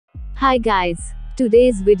Hi guys.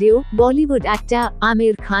 Today's video, Bollywood actor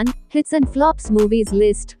Aamir Khan, hits and flops movies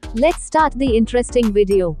list. Let's start the interesting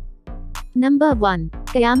video. Number 1.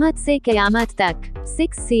 Kayamat Se Kayamat Tak,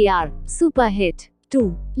 6 CR, super hit.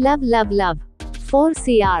 2. Love Love Love, 4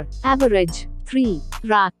 CR, average. 3.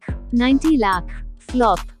 Rak, 90 lakh,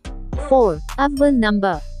 flop. 4. Avval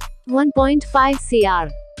Number, 1.5 CR,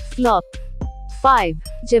 flop. 5.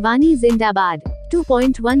 Jawani Zindabad,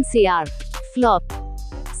 2.1 CR, flop.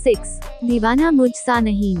 6. Deewana Mujhsa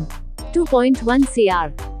Nahi, 2.1 CR,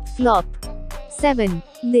 flop. 7.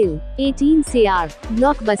 Dil, 18 CR,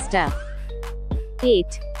 blockbuster.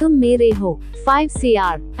 8. Tum Mere Ho, 5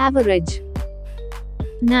 CR, average.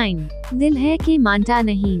 9. Dil Hai Ke Manta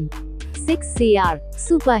Nahi, 6 CR,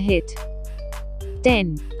 super hit.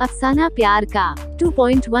 10. Afsana Pyar Ka,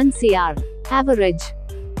 2.1 CR, average.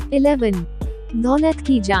 11. Daulat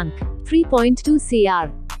Ki Junk, 3.2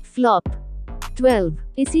 CR, flop. 12.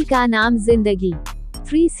 Isi Ka Naam Zindagi,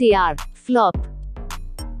 3 CR, flop.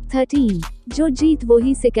 13. Jo Jeet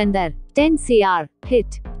Wohi Sikandar, 10 CR,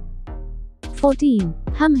 hit. 14.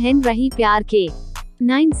 Hum Hain Rahi Pyar Ke,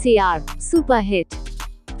 9 CR, super hit.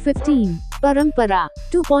 15. Parampara,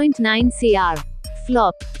 2.9 CR,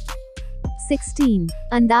 flop. 16.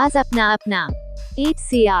 Andaz Apna Apna, 8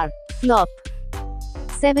 CR, flop.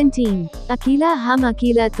 17. Akila Hum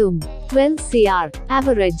Akila Tum, 12 CR,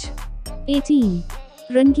 average. 18.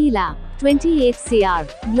 Rangila, 28 CR,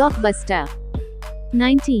 blockbuster.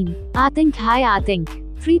 19. Atink Hai Atink,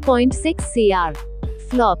 3.6 CR,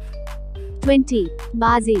 flop. 20.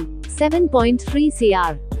 Bazi, 7.3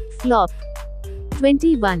 CR, flop.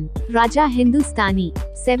 21. Raja Hindustani,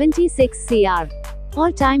 76 CR,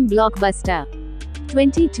 all-time blockbuster.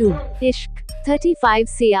 22. Ishq, 35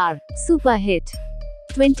 CR, super hit.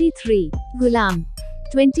 23. Gulam,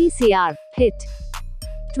 20 CR, hit.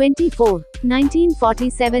 24.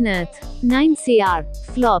 1947 Earth, 9 CR,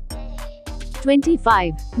 flop.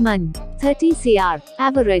 25. Man, 30 CR,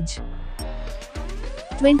 average.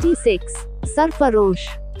 26. Sarfarosh,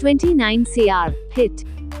 29 CR, hit.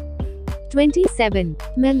 27.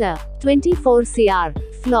 Miller, 24 CR,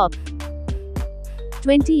 flop.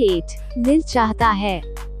 28. Dil Chahta Hai,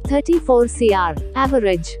 34 CR,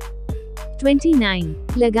 average. 29.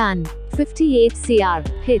 Lagan, 58 CR,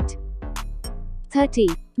 hit. 30.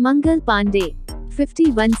 Mangal Pandey,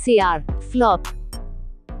 51 CR, flop.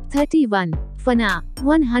 31. Fana,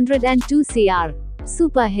 102 CR,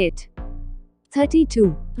 super hit.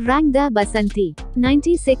 32. Rang Da Basanti,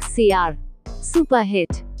 96 CR, super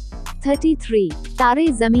hit. 33. Tare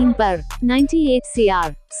Zameen Par, 98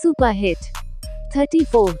 CR, super hit.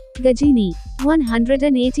 34. Gajini,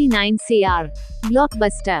 189 CR,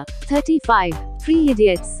 blockbuster. 35. Three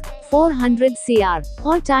Idiots, 400 CR,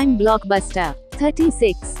 all-time blockbuster.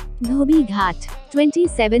 36. Dhobi Ghat,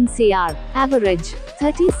 27 CR, average.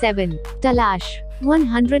 37. Talash,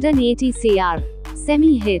 180 CR,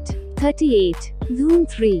 semi-hit. 38. Dhoom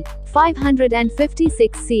 3,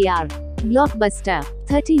 556 CR, blockbuster.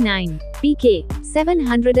 39. PK,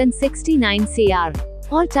 769 CR,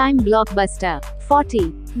 all-time blockbuster.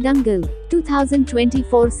 40. Dangal,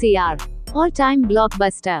 2024 CR, all-time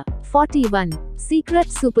blockbuster. 41. Secret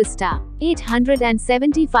Superstar,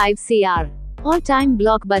 875 CR, all-time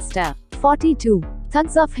blockbuster. 42.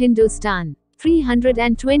 Thugs of Hindustan,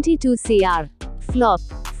 322 CR, flop.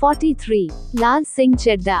 43. Lal Singh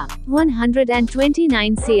Chedda,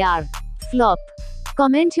 129 CR, flop.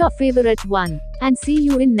 Comment your favorite one, and see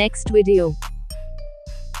you in next video.